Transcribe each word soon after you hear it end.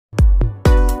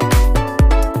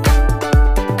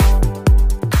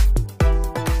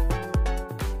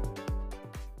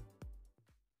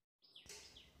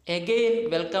Again,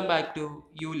 welcome back to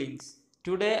ULinks.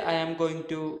 Today I am going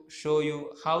to show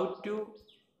you how to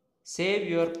save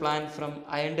your plant from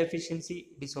iron deficiency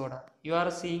disorder. You are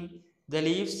seeing the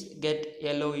leaves get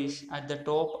yellowish at the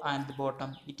top and the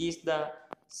bottom. It is the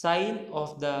sign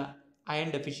of the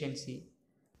iron deficiency.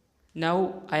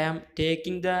 Now I am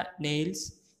taking the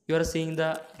nails. You are seeing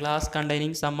the glass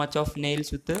containing some much of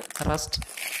nails with the rust,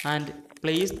 and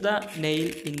place the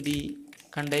nail in the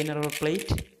container or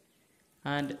plate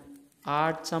and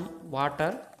add some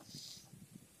water.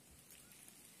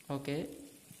 Okay,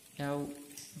 now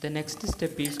the next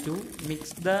step is to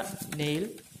mix the nail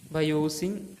by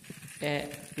using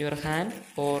your hand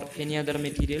or any other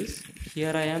materials.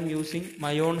 Here I am using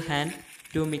my own hand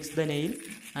to mix the nail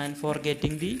and for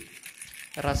getting the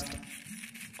rust.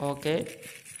 Okay,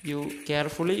 you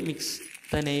carefully mix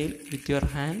the nail with your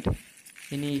hand,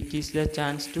 and it is the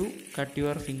chance to cut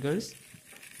your fingers.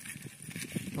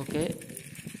 Okay,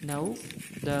 now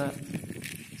the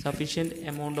sufficient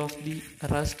amount of the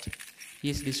rust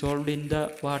is dissolved in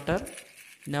the water.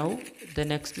 Now the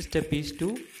next step is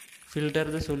to filter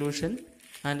the solution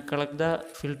and collect the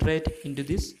filtrate into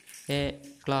this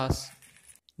glass.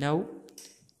 Now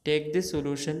take this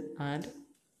solution and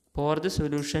pour the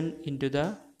solution into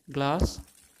the glass.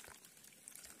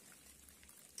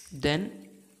 Then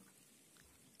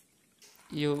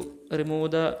you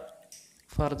remove the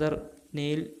further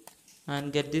nail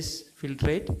and get this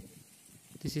filtrate.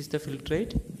 This is the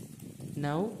filtrate.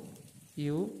 Now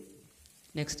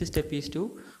next step is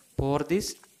to pour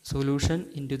this solution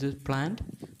into the plant,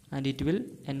 and it will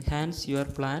enhance your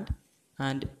plant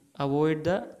and avoid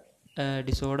the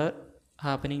disorder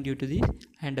happening due to the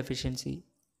iron deficiency.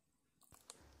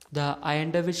 The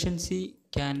iron deficiency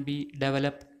can be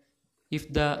developed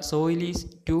if the soil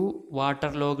is too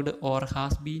waterlogged or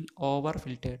has been over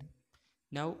filtered.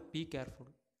 Now be careful.